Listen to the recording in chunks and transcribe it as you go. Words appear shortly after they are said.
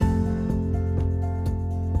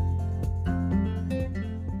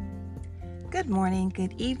morning,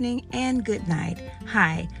 good evening, and good night.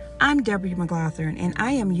 Hi, I'm Debbie McLaughlin, and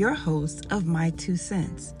I am your host of My Two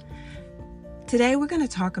Cents. Today, we're going to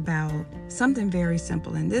talk about something very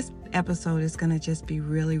simple, and this episode is going to just be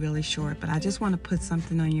really, really short, but I just want to put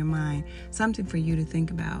something on your mind, something for you to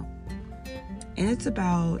think about. And it's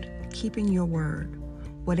about keeping your word.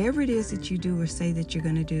 Whatever it is that you do or say that you're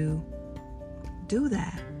going to do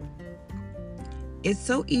that. It's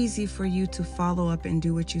so easy for you to follow up and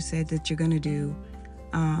do what you said that you're going to do,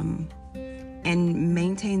 and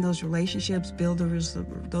maintain those relationships, build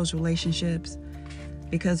those relationships.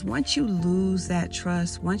 Because once you lose that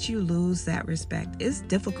trust, once you lose that respect, it's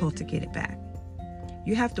difficult to get it back.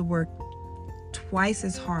 You have to work twice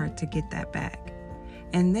as hard to get that back.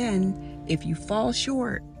 And then if you fall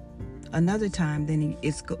short another time, then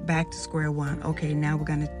it's back to square one. Okay, now we're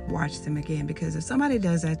going to watch them again. Because if somebody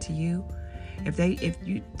does that to you, if they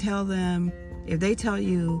tell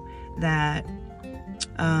you that,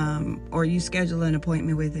 or you schedule an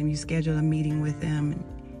appointment with them, you schedule a meeting with them,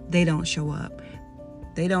 they don't show up,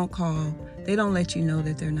 they don't call, they don't let you know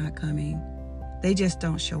that they're not coming, they just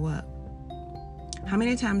don't show up. How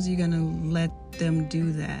many times are you going to let them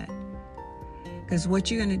do that? Because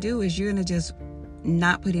what you're going to do is you're going to just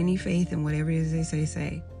not put any faith in whatever it is they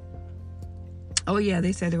say. Oh yeah,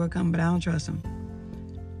 they said they were coming, but I don't trust them.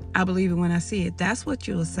 I believe it when I see it. That's what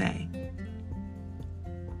you'll say.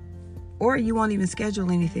 Or you won't even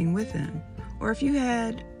schedule anything with them. Or if you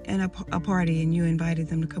had a party and you invited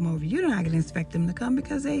them to come over, you're not going to expect them to come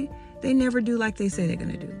because they never do like they say they're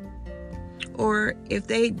going to do. Or if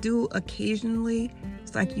they do occasionally,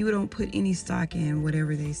 it's like you don't put any stock in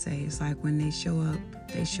whatever they say. It's like when they show up,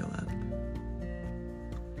 they show up.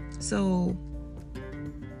 So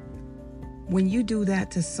when you do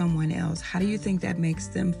that to someone else, how do you think that makes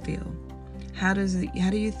them feel? How do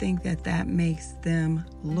you think that makes them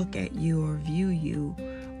look at you or view you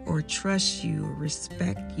or trust you or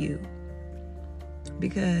respect you?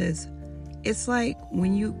 Because it's like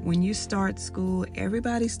when you start school,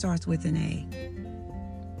 everybody starts with an A,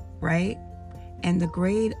 right? And the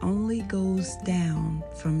grade only goes down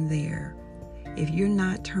from there if you're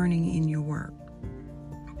not turning in your work.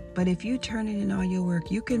 But if you turn in all your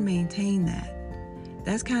work, you can maintain that.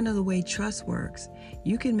 That's kind of the way trust works.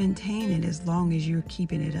 You can maintain it as long as you're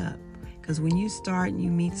keeping it up. Because when you start and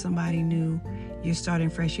you meet somebody new, you're starting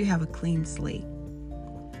fresh, you have a clean slate.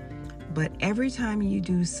 But every time you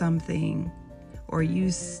do something or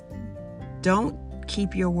you don't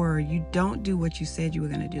keep your word, you don't do what you said you were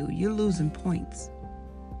going to do, you're losing points.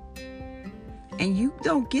 And you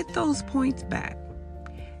don't get those points back.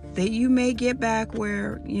 That you may get back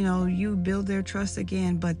where, you build their trust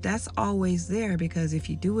again, but that's always there because if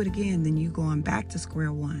you do it again, then you're going back to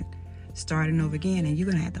square one, starting over again, and you're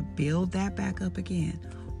going to have to build that back up again,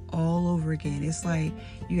 all over again. It's like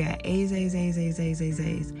you got A's,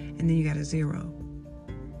 and then you got a 0.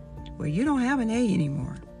 Well, you don't have an A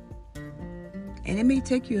anymore. And it may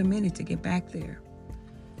take you a minute to get back there.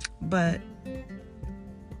 But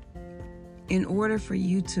in order for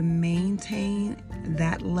you to maintain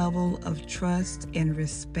that level of trust and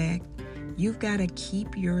respect, you've got to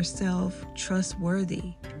keep yourself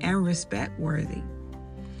trustworthy and respect worthy.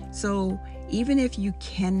 So even if you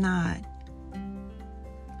cannot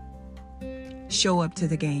show up to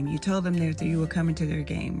the game, you told them that you were coming to their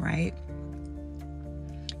game, right?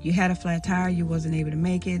 You had a flat tire, you wasn't able to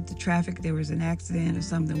make it, the traffic, there was an accident or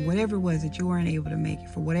something, whatever it was that you weren't able to make it,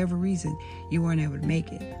 for whatever reason, you weren't able to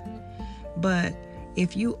make it. But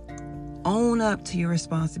if you own up to your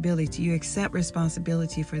responsibility, you accept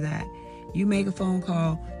responsibility for that, you make a phone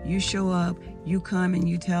call, you show up, you come and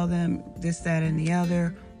you tell them this, that, and the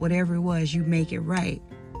other, whatever it was, you make it right.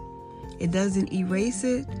 It doesn't erase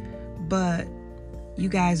it, but you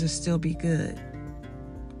guys will still be good.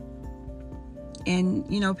 And,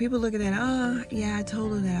 people look at that, oh, yeah, I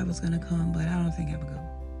told her that I was going to come, but I don't think I would go.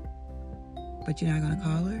 But you're not going to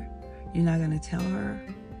call her? You're not going to tell her?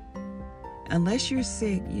 Unless you're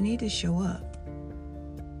sick, you need to show up.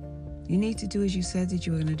 You need to do as you said that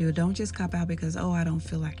you were going to do. Don't just cop out because, oh, I don't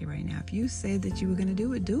feel like it right now. If you said that you were going to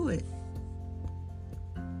do it, do it.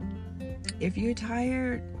 If you're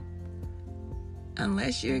tired,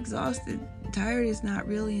 unless you're exhausted, tired is not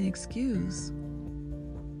really an excuse.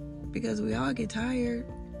 Because we all get tired.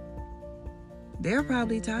 They're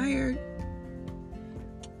probably tired.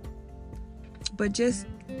 But just,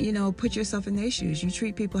 put yourself in their shoes. You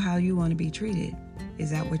treat people how you want to be treated. Is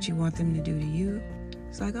that what you want them to do to you?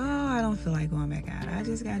 It's like, oh, I don't feel like going back out. I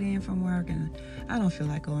just got in from work and I don't feel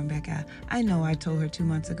like going back out. I know I told her 2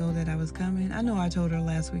 months ago that I was coming. I know I told her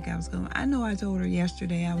last week I was coming. I know I told her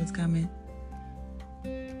yesterday I was coming.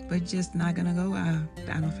 but just not gonna go, I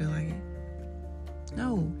don't feel like it.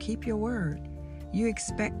 No, keep your word. You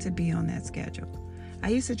expect to be on that schedule. I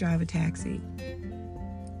used to drive a taxi.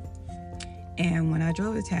 And when I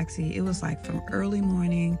drove a taxi, it was like from early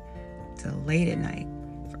morning to late at night.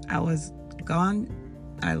 I was gone.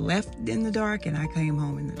 I left in the dark and I came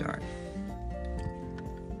home in the dark.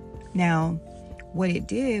 Now, what it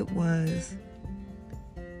did was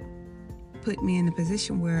put me in a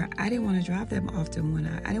position where I didn't want to drive that often when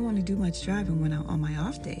I didn't want to do much driving when on my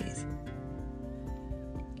off days.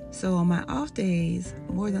 So on my off days,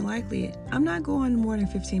 more than likely, I'm not going more than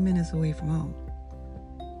 15 minutes away from home.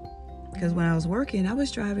 Because when I was working, I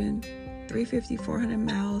was driving 350, 400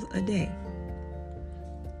 miles a day.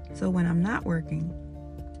 So when I'm not working,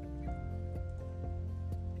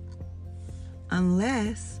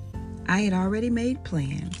 unless I had already made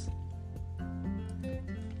plans,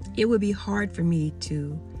 it would be hard for me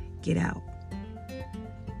to get out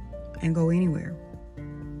and go anywhere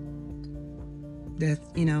that's,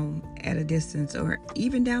 at a distance or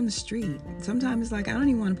even down the street. Sometimes it's like I don't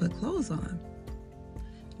even want to put clothes on.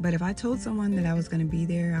 But if I told someone that I was going to be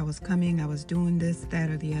there, I was coming, I was doing this, that,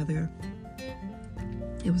 or the other,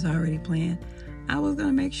 it was already planned, I was going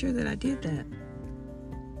to make sure that I did that.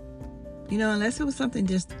 Unless it was something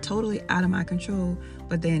just totally out of my control,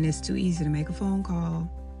 but then it's too easy to make a phone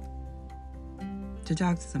call, to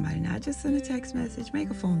talk to somebody. Not just send a text message, make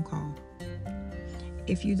a phone call.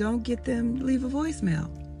 If you don't get them, leave a voicemail.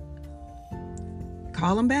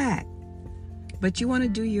 Call them back. But you want to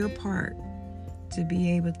do your part to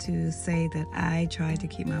be able to say that I tried to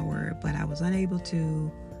keep my word, but I was unable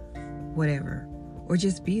to, whatever. Or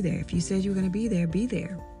just be there. If you said you were going to be there, be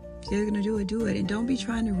there. If you're going to do it, do it. And don't be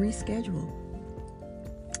trying to reschedule.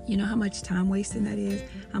 You know how much time wasting that is?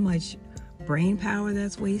 How much brain power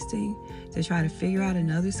that's wasting to try to figure out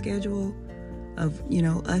another schedule of,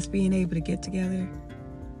 us being able to get together?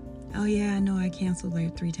 Oh yeah, I know I canceled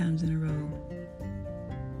like 3 times in a row.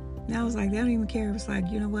 Now it's like, they don't even care. It's like,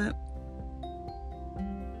 you know what?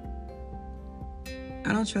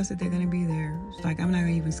 I don't trust that they're going to be there. It's like, I'm not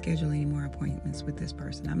going to even schedule any more appointments with this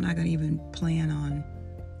person. I'm not going to even plan on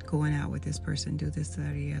going out with this person, do this, that,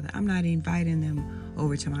 or the other. I'm not inviting them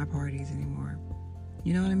over to my parties anymore.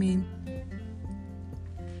 You know what I mean?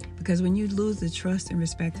 Because when you lose the trust and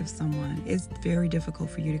respect of someone, it's very difficult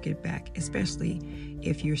for you to get back, especially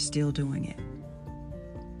if you're still doing it.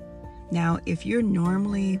 Now, if you're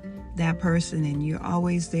normally that person and you're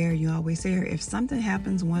always there, if something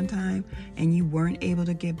happens one time and you weren't able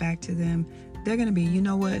to get back to them, they're going to be, you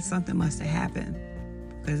know what, something must have happened.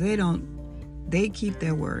 Because they keep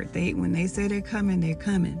their word. When they say they're coming, they're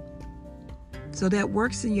coming. So that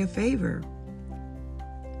works in your favor.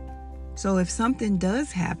 So if something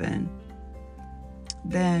does happen,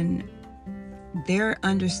 then they're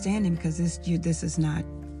understanding, because this is not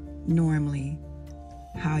normally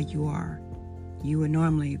how you are. You would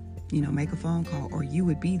normally, make a phone call, or you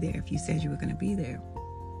would be there if you said you were going to be there.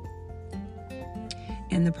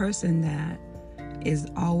 And the person that is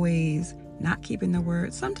always not keeping their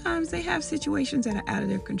word, sometimes they have situations that are out of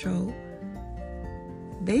their control.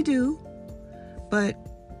 They do. But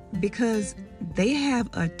because they have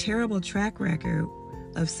a terrible track record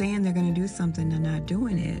of saying they're going to do something and not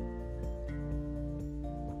doing it,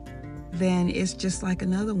 then it's just like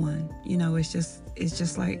another one. It's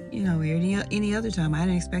just like, any other time. I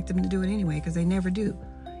didn't expect them to do it anyway, because they never do,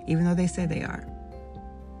 even though they said they are.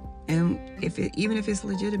 And even if it's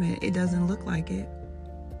legitimate, it doesn't look like it.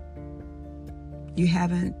 You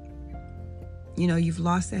haven't, you've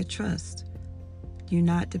lost that trust. You're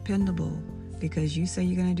not dependable because you say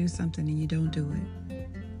you're going to do something and you don't do it.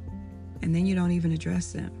 And then you don't even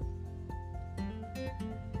address them.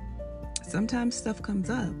 Sometimes stuff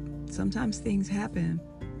comes up. Sometimes things happen,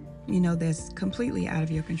 that's completely out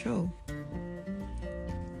of your control.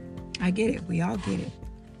 I get it. We all get it.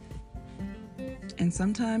 And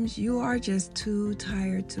sometimes you are just too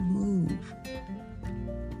tired to move.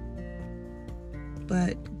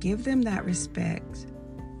 But give them that respect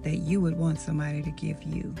that you would want somebody to give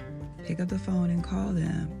you. Pick up the phone and call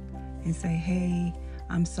them and say, hey,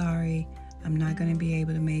 I'm sorry, I'm not going to be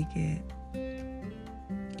able to make it.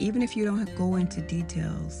 Even if you don't go into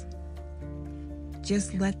details,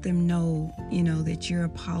 just let them know, that you're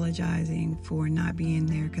apologizing for not being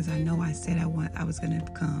there, because I know I said I was going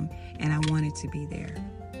to come and I wanted to be there.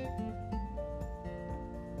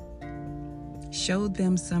 Show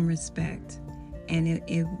them some respect, and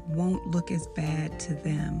it won't look as bad to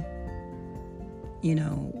them,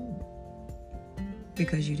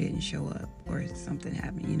 because you didn't show up or something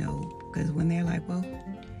happened, because when they're like, well,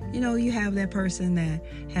 you have that person that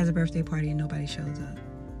has a birthday party and nobody shows up.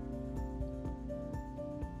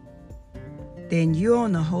 then you're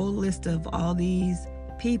on the whole list of all these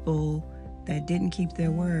people that didn't keep their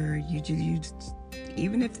word. You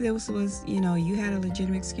even if this was, you had a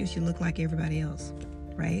legitimate excuse, you look like everybody else,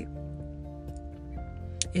 right?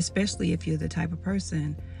 Especially if you're the type of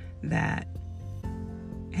person that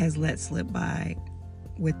has let slip by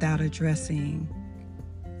without addressing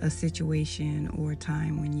a situation or a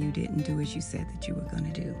time when you didn't do as you said that you were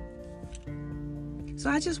going to do. So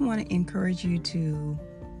I just want to encourage you to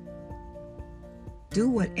do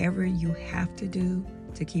whatever you have to do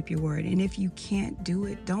to keep your word. And if you can't do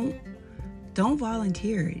it, don't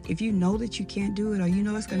volunteer it. If you know that you can't do it, or you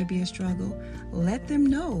know it's going to be a struggle, let them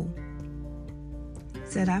know.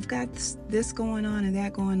 Said, I've got this going on and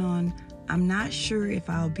that going on. I'm not sure if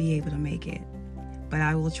I'll be able to make it, but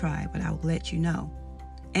I will try, but I will let you know.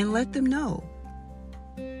 And let them know.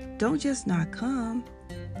 Don't just not come.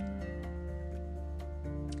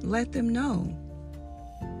 Let them know.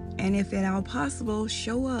 And if at all possible,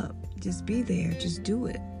 show up. Just be there. Just do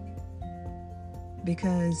it.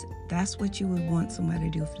 Because that's what you would want somebody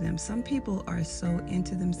to do for them. Some people are so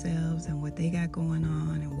into themselves and what they got going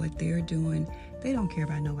on and what they're doing, they don't care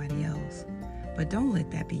about nobody else. But don't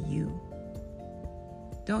let that be you.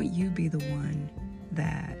 Don't you be the one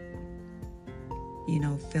that,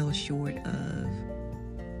 fell short of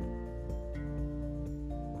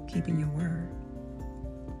keeping your word.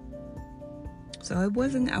 So I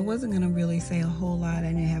wasn't going to really say a whole lot. I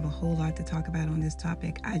didn't have a whole lot to talk about on this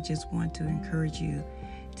topic. I just want to encourage you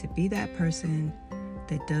to be that person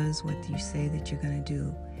that does what you say that you're going to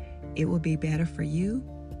do. It will be better for you.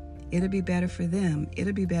 It'll be better for them.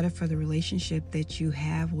 It'll be better for the relationship that you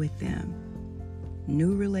have with them.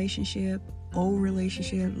 New relationship, old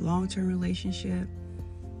relationship, long-term relationship.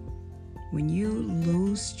 When you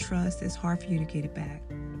lose trust, it's hard for you to get it back.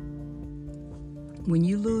 When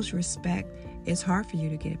you lose respect, it's hard for you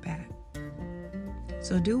to get it back.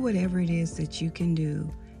 So do whatever it is that you can do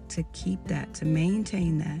to keep that, to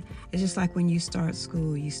maintain that. It's just like when you start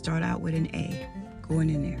school, you start out with an A going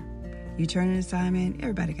in there. You turn an assignment,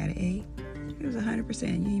 everybody got an A. It was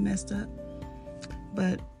 100%, you ain't messed up.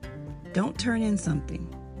 But don't turn in something.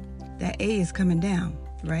 That A is coming down,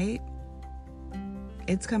 right?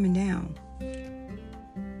 It's coming down.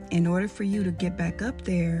 In order for you to get back up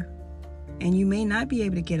there, and you may not be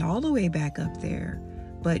able to get all the way back up there,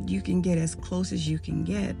 but you can get as close as you can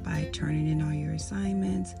get by turning in all your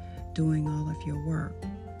assignments, doing all of your work.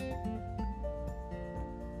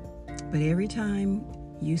 But every time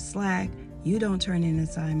you slack, you don't turn in an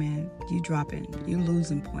assignment, you dropping, you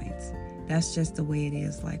losing points. That's just the way it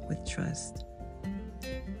is, like with trust.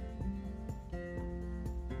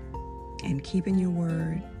 And keeping your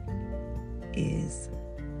word is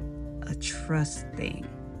a trust thing.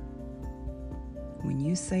 When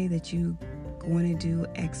you say that you're going to do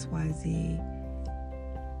X, Y, Z,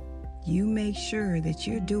 you make sure that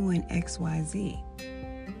you're doing X, Y, Z.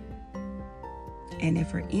 And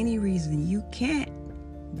if for any reason you can't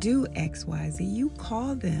do X, Y, Z, you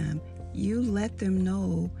call them, you let them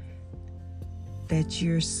know that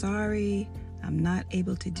you're sorry, I'm not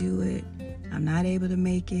able to do it, I'm not able to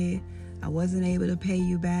make it, I wasn't able to pay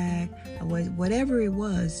you back, whatever it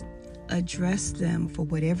was, address them for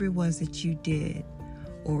whatever it was that you did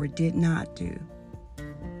or did not do.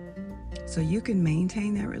 So you can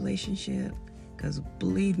maintain that relationship, because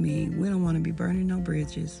believe me, we don't want to be burning no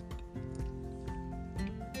bridges.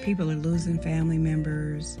 People are losing family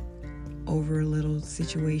members over little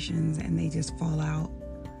situations, and they just fall out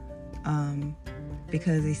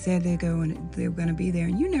because they said they're going to be there,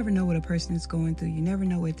 and you never know what a person is going through. You never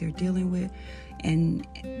know what they're dealing with, and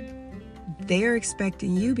they're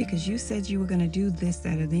expecting you because you said you were going to do this,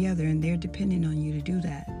 that, or the other, and they're depending on you to do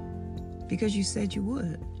that because you said you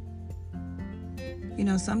would.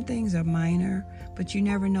 Some things are minor, but you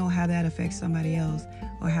never know how that affects somebody else,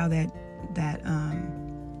 or how that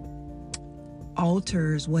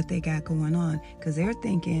alters what they got going on, because they're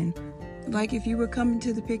thinking, like, if you were coming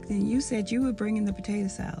to the picnic, you said you were bringing the potato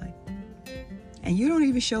salad, and you don't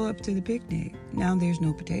even show up to the picnic. Now there's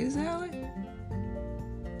no potato salad?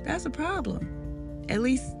 That's a problem. At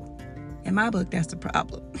least in my book, that's the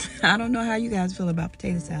problem. I don't know how you guys feel about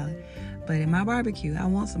potato salad, but in my barbecue, I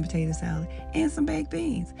want some potato salad and some baked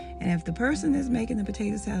beans. And if the person that's making the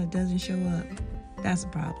potato salad doesn't show up, that's a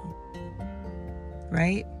problem,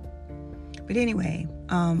 right? But anyway,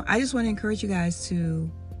 I just want to encourage you guys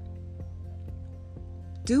to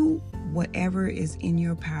do whatever is in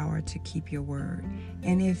your power to keep your word.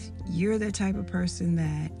 And if you're the type of person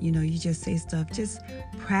that, you just say stuff, just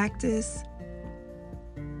practice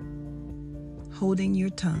holding your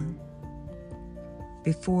tongue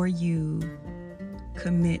before you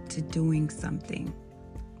commit to doing something.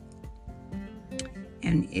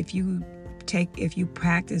 And if you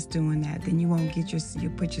practice doing that, then you won't you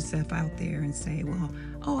put yourself out there and say, well,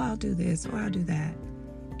 oh, I'll do this or I'll do that.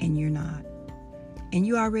 And you're not. And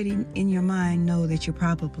you already in your mind know that you're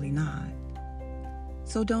probably not.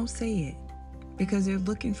 So don't say it, because they're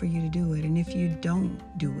looking for you to do it. And if you don't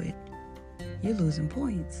do it, you're losing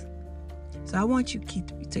points. So I want you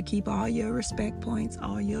to keep all your respect points,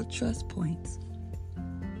 all your trust points,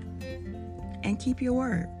 and keep your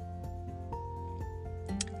word.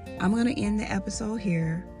 I'm going to end the episode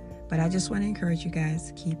here, but I just want to encourage you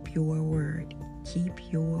guys, keep your word.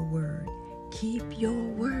 Keep your word. Keep your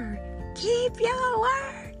word. Keep your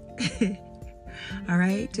word. All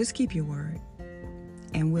right? Just keep your word,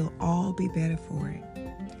 and we'll all be better for it.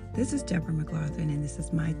 This is Deborah McLaughlin, and this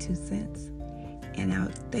is my 2 cents. And I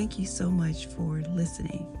thank you so much for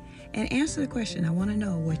listening. And answer the question. I want to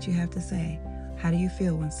know what you have to say. How do you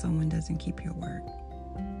feel when someone doesn't keep your word?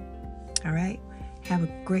 All right? Have a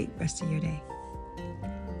great rest of your day.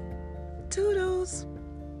 Toodles!